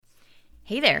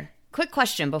Hey there, quick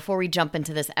question before we jump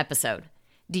into this episode.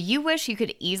 Do you wish you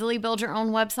could easily build your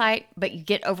own website, but you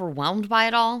get overwhelmed by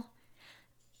it all?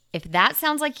 If that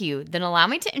sounds like you, then allow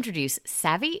me to introduce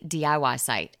Savvy DIY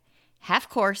Site. Half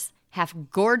course, half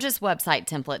gorgeous website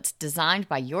templates designed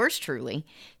by yours truly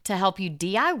to help you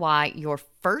DIY your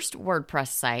first WordPress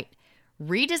site,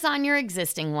 redesign your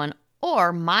existing one,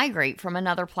 or migrate from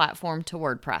another platform to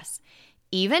WordPress,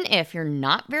 even if you're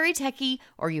not very techie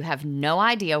or you have no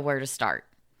idea where to start.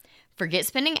 Forget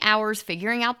spending hours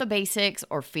figuring out the basics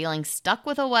or feeling stuck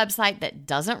with a website that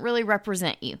doesn't really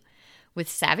represent you. With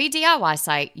Savvy DIY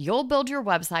Site, you'll build your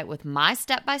website with my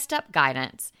step-by-step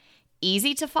guidance,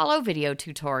 easy-to-follow video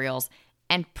tutorials,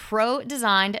 and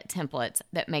pro-designed templates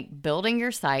that make building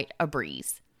your site a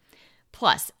breeze.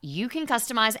 Plus, you can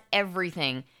customize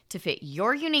everything to fit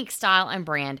your unique style and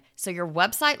brand so your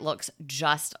website looks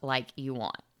just like you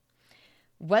want.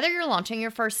 Whether you're launching your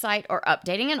first site or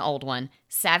updating an old one,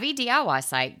 Savvy DIY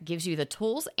Site gives you the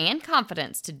tools and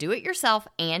confidence to do it yourself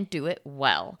and do it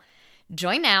well.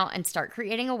 Join now and start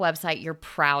creating a website you're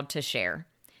proud to share.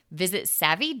 Visit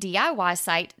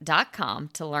savvydiysite.com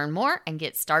to learn more and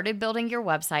get started building your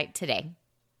website today.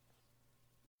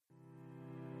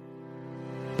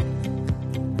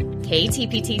 Hey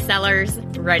TPT sellers,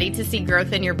 ready to see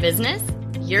growth in your business?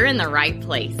 You're in the right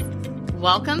place.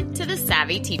 Welcome to the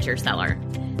Savvy Teacher Seller.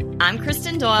 I'm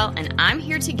Kristen Doyle, and I'm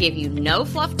here to give you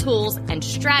no-fluff tools and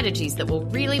strategies that will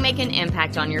really make an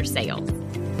impact on your sales.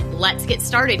 Let's get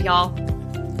started, y'all.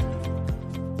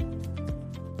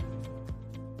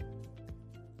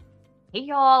 Hey,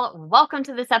 y'all. Welcome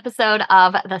to this episode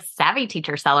of the Savvy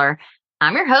Teacher Seller.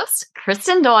 I'm your host,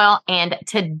 Kristen Doyle, and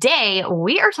today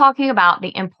we are talking about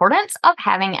the importance of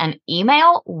having an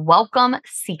email welcome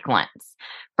sequence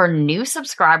for new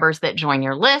subscribers that join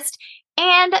your list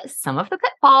and some of the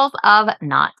pitfalls of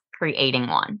not creating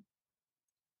one.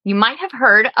 You might have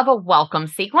heard of a welcome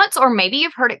sequence, or maybe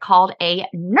you've heard it called a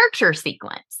nurture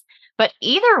sequence. But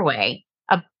either way,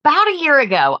 about a year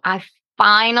ago, I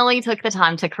finally took the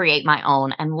time to create my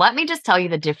own. And let me just tell you,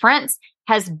 the difference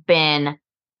has been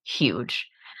huge.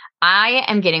 I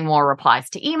am getting more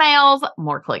replies to emails,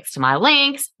 more clicks to my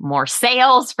links, more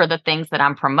sales for the things that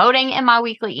I'm promoting in my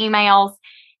weekly emails.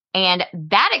 And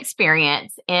that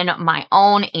experience in my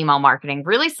own email marketing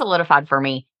really solidified for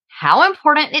me how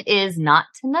important it is not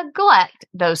to neglect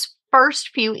those first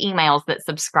few emails that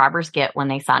subscribers get when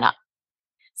they sign up.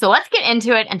 So let's get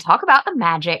into it and talk about the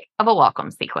magic of a welcome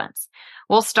sequence.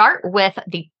 We'll start with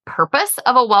the purpose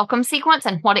of a welcome sequence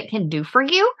and what it can do for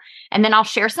you, and then I'll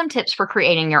share some tips for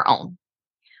creating your own.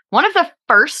 One of the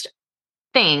first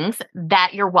things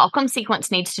that your welcome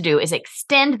sequence needs to do is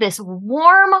extend this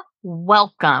warm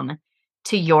welcome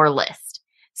to your list.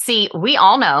 See, we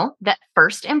all know that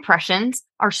first impressions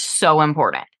are so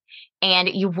important, and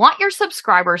you want your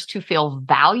subscribers to feel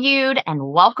valued and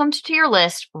welcomed to your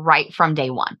list right from day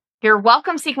one. Your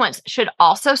welcome sequence should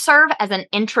also serve as an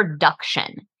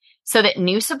introduction so that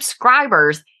new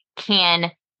subscribers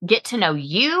can get to know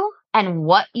you and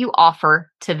what you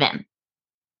offer to them.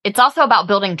 It's also about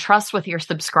building trust with your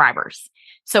subscribers.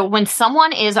 So when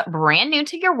someone is brand new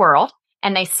to your world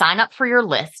and they sign up for your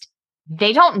list,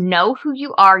 they don't know who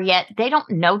you are yet. They don't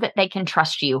know that they can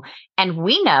trust you. And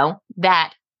we know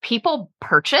that people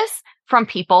purchase from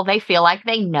people they feel like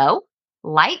they know,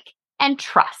 like, and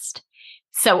trust.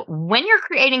 So when you're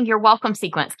creating your welcome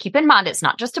sequence, keep in mind it's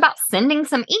not just about sending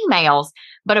some emails,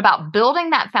 but about building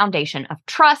that foundation of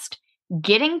trust,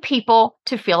 getting people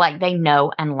to feel like they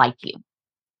know and like you.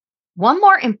 One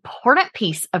more important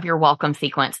piece of your welcome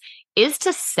sequence is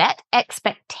to set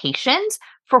expectations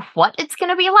for what it's going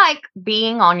to be like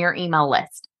being on your email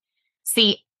list.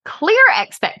 See, clear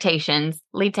expectations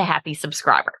lead to happy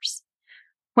subscribers.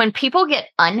 When people get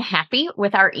unhappy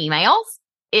with our emails,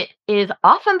 it is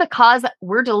often because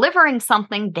we're delivering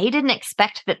something they didn't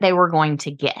expect that they were going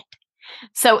to get.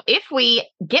 So if we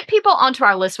get people onto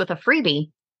our list with a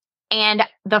freebie, and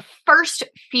the first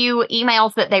few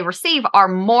emails that they receive are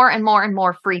more and more and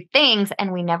more free things,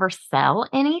 and we never sell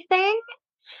anything,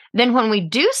 then when we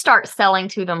do start selling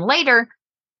to them later,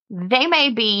 they may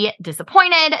be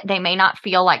disappointed. They may not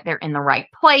feel like they're in the right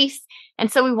place. And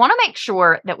so we want to make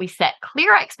sure that we set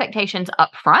clear expectations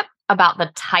up front about the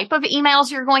type of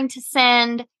emails you're going to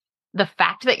send, the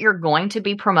fact that you're going to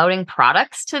be promoting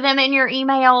products to them in your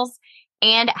emails,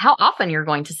 and how often you're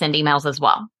going to send emails as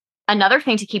well. Another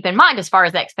thing to keep in mind as far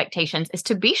as expectations is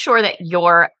to be sure that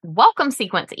your welcome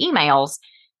sequence emails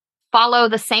follow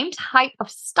the same type of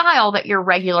style that your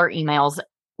regular emails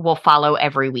will follow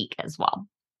every week as well.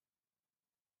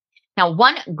 Now,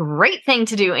 one great thing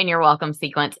to do in your welcome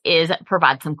sequence is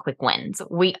provide some quick wins.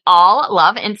 We all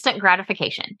love instant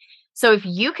gratification. So if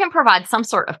you can provide some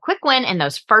sort of quick win in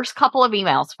those first couple of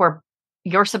emails where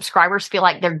your subscribers feel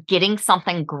like they're getting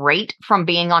something great from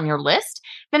being on your list,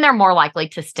 then they're more likely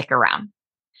to stick around.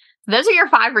 Those are your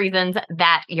 5 reasons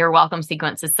that your welcome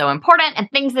sequence is so important and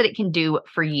things that it can do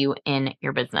for you in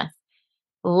your business.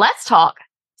 Let's talk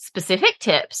specific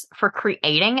tips for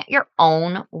creating your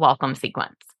own welcome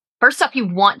sequence. First up, you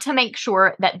want to make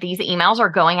sure that these emails are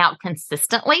going out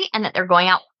consistently and that they're going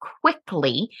out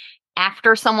quickly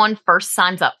after someone first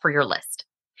signs up for your list.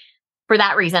 For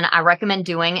that reason, I recommend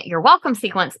doing your welcome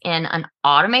sequence in an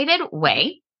automated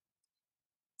way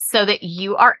so that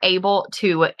you are able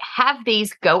to have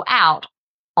these go out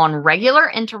on regular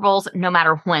intervals no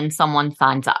matter when someone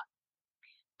signs up.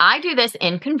 I do this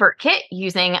in ConvertKit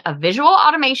using a visual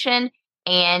automation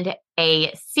and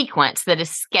a sequence that is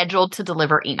scheduled to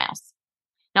deliver emails.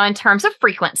 Now, in terms of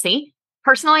frequency,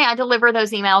 personally, I deliver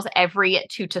those emails every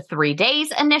 2 to 3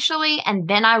 days initially, and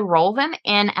then I roll them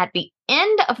in at the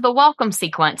end of the welcome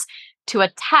sequence to a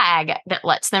tag that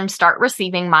lets them start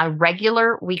receiving my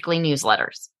regular weekly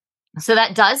newsletters. So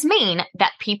that does mean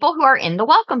that people who are in the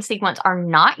welcome sequence are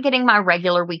not getting my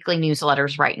regular weekly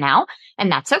newsletters right now.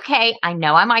 And that's okay. I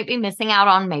know I might be missing out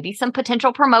on maybe some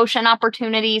potential promotion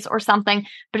opportunities or something,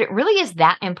 but it really is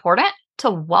that important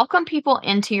to welcome people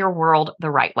into your world the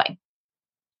right way.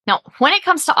 Now, when it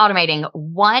comes to automating,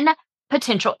 one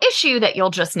potential issue that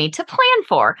you'll just need to plan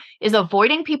for is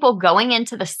avoiding people going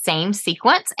into the same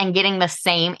sequence and getting the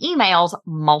same emails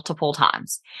multiple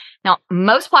times. Now,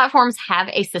 most platforms have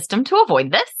a system to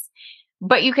avoid this,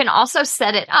 but you can also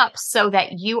set it up so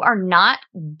that you are not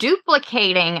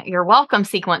duplicating your welcome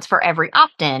sequence for every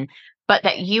opt-in, but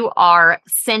that you are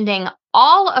sending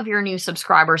all of your new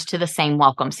subscribers to the same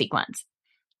welcome sequence.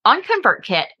 On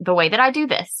ConvertKit, the way that I do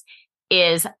this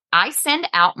is I send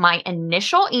out my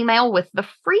initial email with the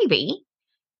freebie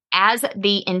as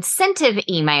the incentive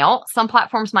email. Some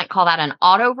platforms might call that an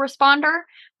autoresponder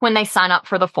when they sign up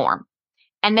for the form.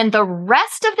 And then the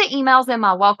rest of the emails in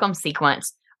my welcome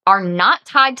sequence are not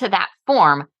tied to that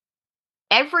form.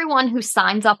 Everyone who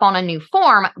signs up on a new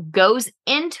form goes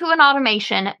into an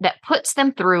automation that puts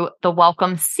them through the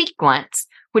welcome sequence,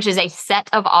 which is a set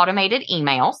of automated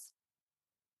emails.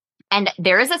 And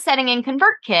there is a setting in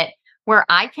ConvertKit where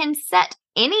I can set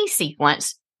any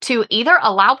sequence to either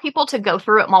allow people to go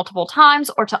through it multiple times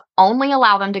or to only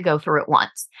allow them to go through it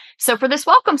once. So for this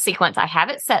welcome sequence, I have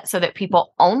it set so that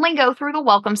people only go through the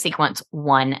welcome sequence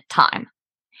one time.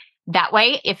 That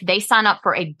way, if they sign up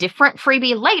for a different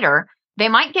freebie later, they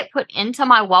might get put into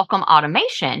my welcome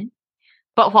automation.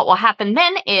 But what will happen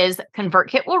then is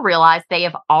ConvertKit will realize they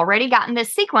have already gotten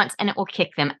this sequence and it will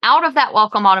kick them out of that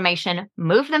welcome automation,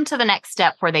 move them to the next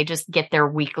step where they just get their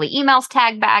weekly emails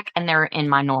tagged back and they're in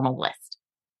my normal list.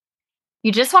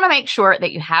 You just want to make sure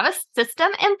that you have a system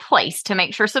in place to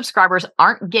make sure subscribers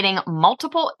aren't getting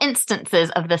multiple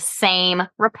instances of the same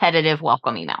repetitive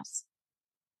welcome emails.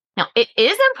 Now, it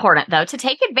is important, though, to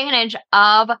take advantage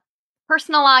of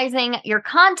personalizing your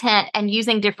content and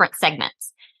using different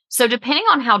segments. So depending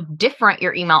on how different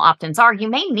your email opt-ins are, you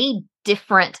may need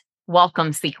different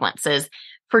welcome sequences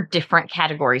for different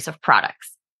categories of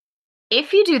products.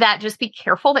 If you do that, just be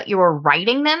careful that you are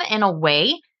writing them in a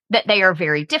way that they are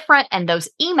very different and those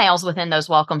emails within those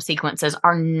welcome sequences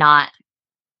are not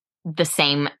the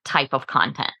same type of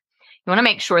content. You want to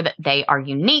make sure that they are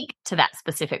unique to that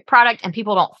specific product and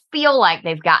people don't feel like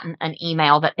they've gotten an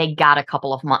email that they got a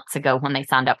couple of months ago when they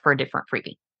signed up for a different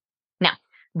freebie. Now,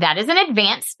 that is an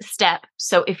advanced step.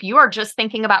 So if you are just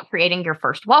thinking about creating your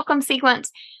first welcome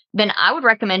sequence, then I would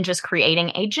recommend just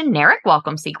creating a generic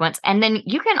welcome sequence. And then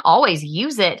you can always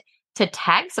use it to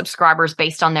tag subscribers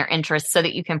based on their interests so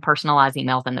that you can personalize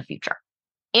emails in the future.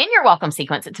 In your welcome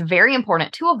sequence, it's very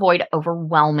important to avoid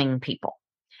overwhelming people.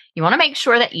 You want to make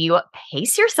sure that you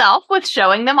pace yourself with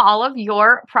showing them all of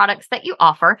your products that you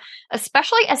offer,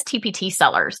 especially as TPT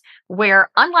sellers,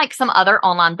 where unlike some other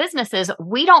online businesses,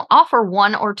 we don't offer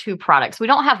 1 or 2 products. We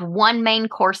don't have one main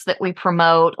course that we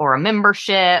promote or a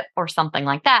membership or something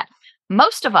like that.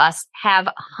 Most of us have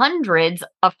hundreds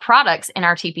of products in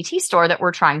our TPT store that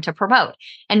we're trying to promote.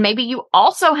 And maybe you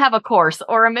also have a course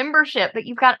or a membership, but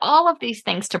you've got all of these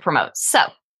things to promote. So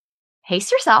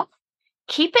pace yourself.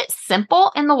 Keep it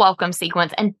simple in the welcome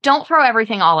sequence and don't throw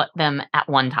everything all at them at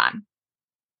one time.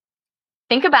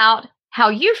 Think about how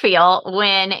you feel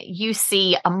when you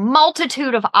see a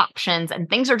multitude of options and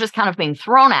things are just kind of being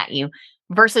thrown at you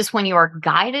versus when you are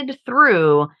guided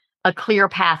through a clear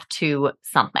path to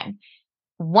something.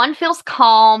 One feels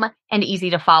calm and easy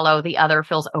to follow. The other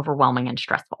feels overwhelming and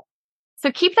stressful.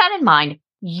 So keep that in mind.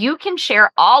 You can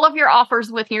share all of your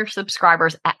offers with your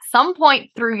subscribers at some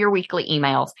point through your weekly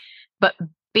emails, but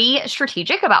be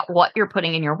strategic about what you're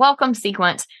putting in your welcome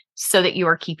sequence so that you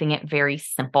are keeping it very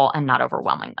simple and not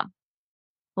overwhelming them.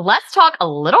 Let's talk a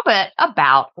little bit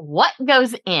about what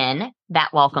goes in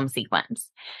that welcome sequence.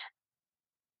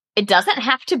 It doesn't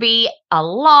have to be a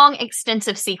long,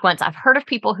 extensive sequence. I've heard of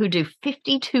people who do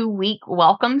 52-week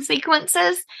welcome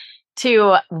sequences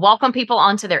to welcome people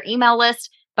onto their email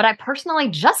list, but I personally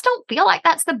just don't feel like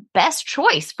that's the best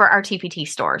choice for our TPT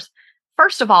stores.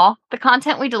 First of all, the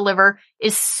content we deliver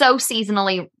is so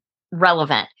seasonally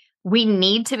relevant. We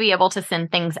need to be able to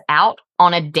send things out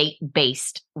on a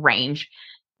date-based range.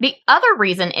 The other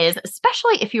reason is,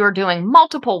 especially if you are doing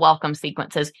multiple welcome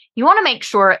sequences, you want to make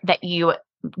sure that you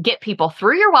get people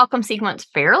through your welcome sequence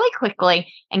fairly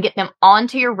quickly and get them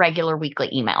onto your regular weekly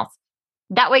emails.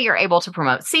 That way you're able to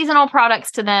promote seasonal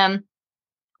products to them,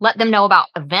 let them know about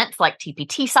events like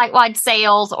TPT site-wide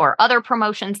sales or other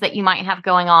promotions that you might have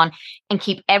going on, and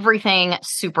keep everything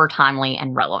super timely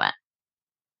and relevant.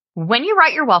 When you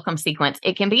write your welcome sequence,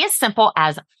 it can be as simple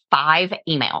as 5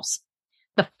 emails.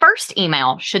 The first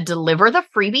email should deliver the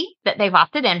freebie that they've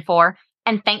opted in for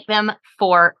and thank them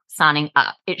for signing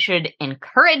up. It should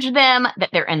encourage them that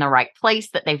they're in the right place,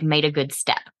 that they've made a good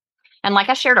step. And like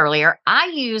I shared earlier, I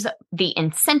use the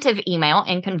incentive email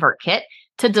in ConvertKit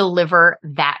to deliver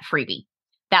that freebie.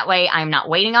 That way, I'm not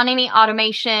waiting on any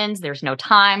automations. There's no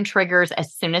time triggers.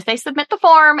 As soon as they submit the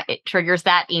form, it triggers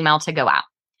that email to go out.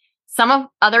 Some of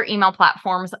other email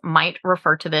platforms might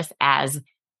refer to this as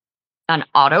an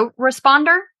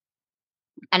autoresponder.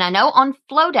 And I know on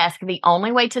Flowdesk, the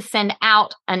only way to send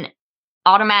out an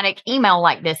automatic email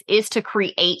like this is to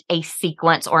create a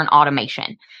sequence or an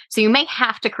automation. So you may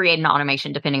have to create an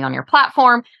automation depending on your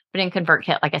platform, but in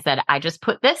ConvertKit, like I said, I just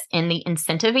put this in the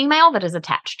incentive email that is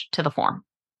attached to the form.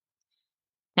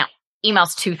 Now,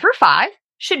 emails 2 through 5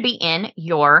 should be in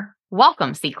your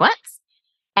welcome sequence.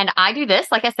 And I do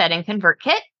this, like I said, in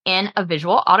ConvertKit in a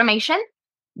visual automation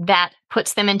that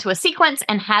puts them into a sequence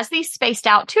and has these spaced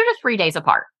out 2 to 3 days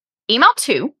apart. Email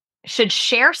 2 should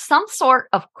share some sort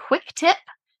of quick tip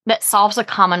that solves a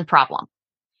common problem.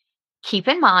 Keep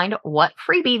in mind what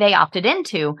freebie they opted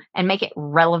into and make it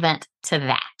relevant to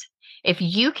that. If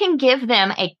you can give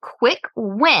them a quick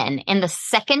win in the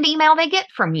second email they get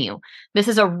from you, this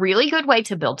is a really good way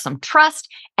to build some trust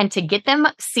and to get them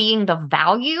seeing the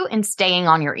value in staying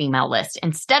on your email list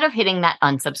instead of hitting that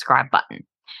unsubscribe button.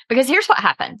 Because here's what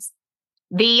happens.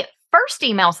 The first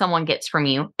email someone gets from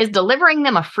you is delivering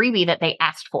them a freebie that they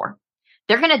asked for.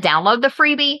 They're going to download the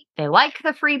freebie. They like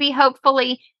the freebie,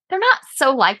 hopefully. They're not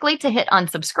so likely to hit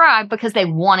unsubscribe because they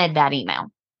wanted that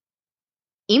email.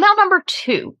 Email number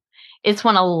 2 is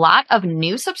when a lot of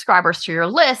new subscribers to your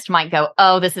list might go,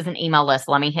 oh, this is an email list.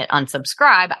 Let me hit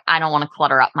unsubscribe. I don't want to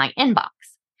clutter up my inbox,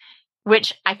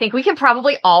 which I think we can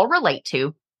probably all relate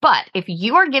to. But if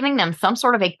you are giving them some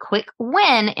sort of a quick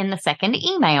win in the second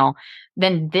email,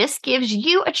 then this gives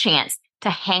you a chance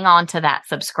to hang on to that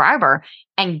subscriber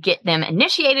and get them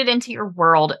initiated into your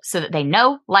world so that they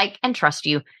know, like, and trust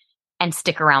you and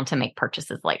stick around to make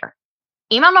purchases later.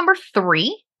 Email number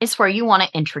 3 is where you want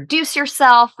to introduce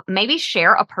yourself, maybe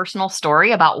share a personal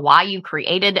story about why you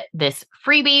created this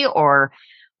freebie or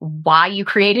why you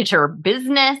created your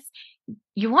business.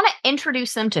 You want to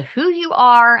introduce them to who you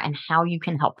are and how you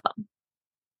can help them.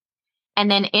 And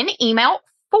then in email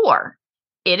 4,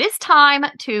 it is time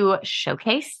to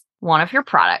showcase one of your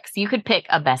products. You could pick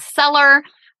a bestseller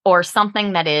or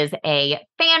something that is a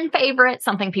fan favorite,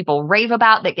 something people rave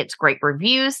about that gets great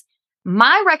reviews.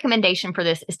 My recommendation for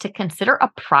this is to consider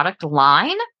a product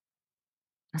line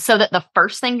so that the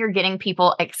first thing you're getting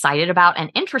people excited about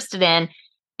and interested in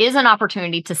is an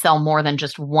opportunity to sell more than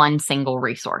just one single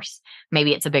resource.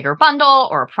 Maybe it's a bigger bundle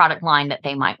or a product line that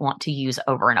they might want to use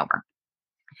over and over.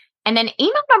 And then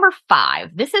email number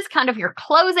 5, this is kind of your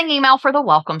closing email for the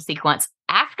welcome sequence.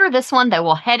 After this one, they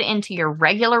will head into your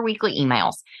regular weekly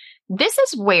emails. This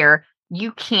is where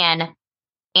you can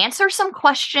answer some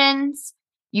questions.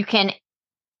 You can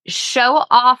show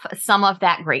off some of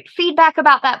that great feedback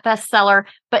about that bestseller,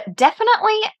 but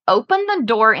definitely open the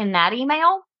door in that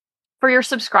email for your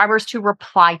subscribers to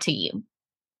reply to you.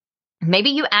 Maybe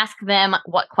you ask them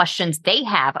what questions they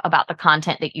have about the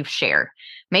content that you've shared.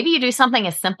 Maybe you do something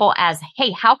as simple as,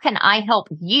 hey, how can I help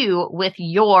you with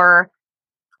your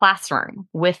classroom,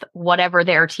 with whatever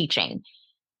they're teaching?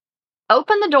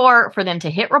 Open the door for them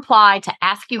to hit reply, to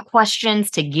ask you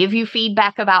questions, to give you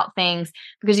feedback about things,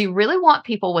 because you really want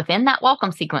people within that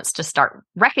welcome sequence to start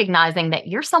recognizing that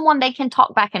you're someone they can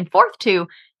talk back and forth to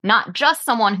not just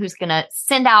someone who's going to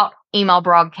send out email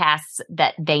broadcasts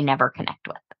that they never connect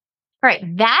with. All right,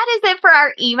 that is it for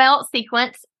our email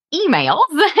sequence emails,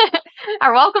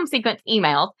 our welcome sequence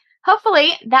emails.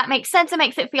 Hopefully that makes sense and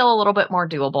makes it feel a little bit more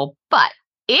doable. But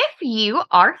if you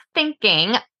are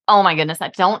thinking, oh my goodness, I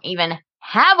don't even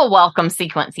have a welcome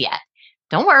sequence yet,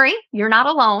 don't worry, you're not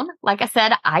alone. Like I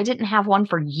said, I didn't have one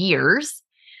for years.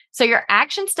 So your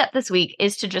action step this week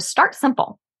is to just start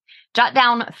simple. Jot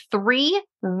down 3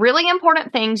 really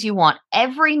important things you want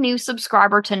every new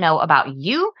subscriber to know about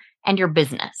you and your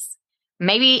business.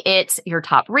 Maybe it's your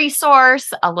top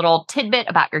resource, a little tidbit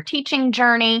about your teaching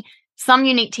journey, some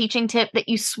unique teaching tip that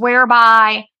you swear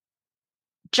by.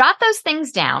 Jot those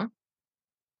things down.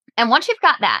 And once you've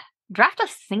got that, draft a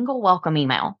single welcome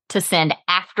email to send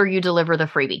after you deliver the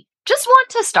freebie. Just want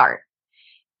to start.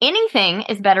 Anything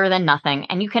is better than nothing,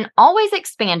 and you can always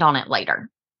expand on it later.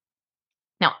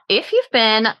 Now, if you've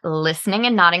been listening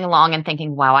and nodding along and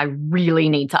thinking, wow, I really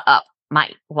need to up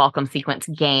my welcome sequence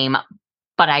game,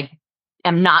 but I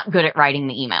am not good at writing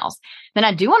the emails, then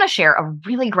I do want to share a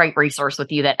really great resource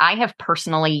with you that I have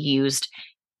personally used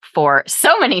for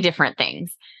so many different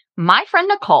things. My friend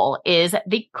Nicole is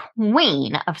the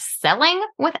queen of selling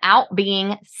without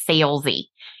being salesy.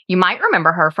 You might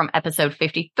remember her from episode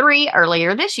 53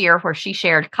 earlier this year, where she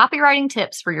shared copywriting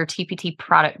tips for your TPT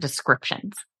product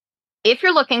descriptions. If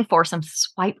you're looking for some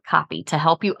swipe copy to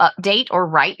help you update or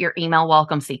write your email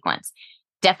welcome sequence,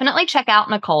 definitely check out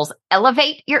Nicole's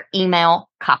Elevate Your Email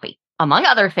Copy. Among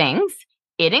other things,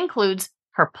 it includes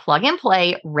her plug and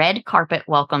play red carpet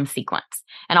welcome sequence.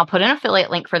 And I'll put an affiliate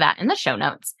link for that in the show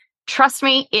notes. Trust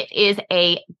me, it is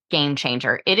a game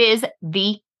changer. It is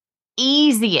the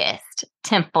easiest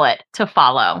template to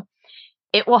follow.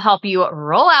 It will help you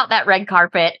roll out that red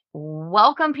carpet,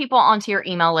 welcome people onto your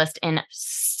email list in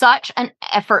such an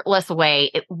effortless way.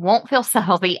 It won't feel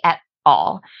salesy at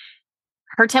all.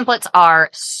 Her templates are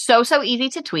so easy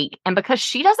to tweak. And because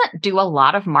she doesn't do a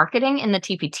lot of marketing in the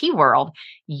TPT world,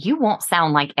 you won't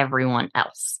sound like everyone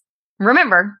else.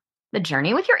 Remember, the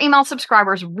journey with your email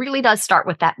subscribers really does start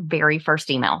with that very first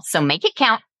email. So make it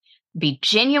count, be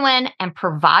genuine, and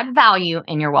provide value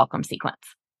in your welcome sequence.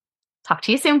 Talk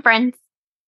to you soon, friends.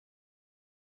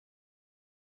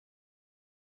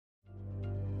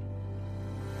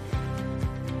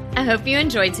 I hope you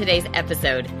enjoyed today's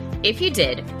episode. If you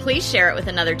did, please share it with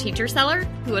another teacher seller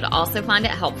who would also find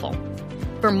it helpful.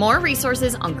 For more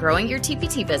resources on growing your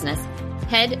TPT business,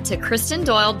 head to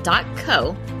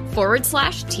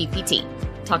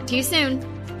kristendoyle.co/TPT. Talk to you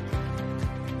soon.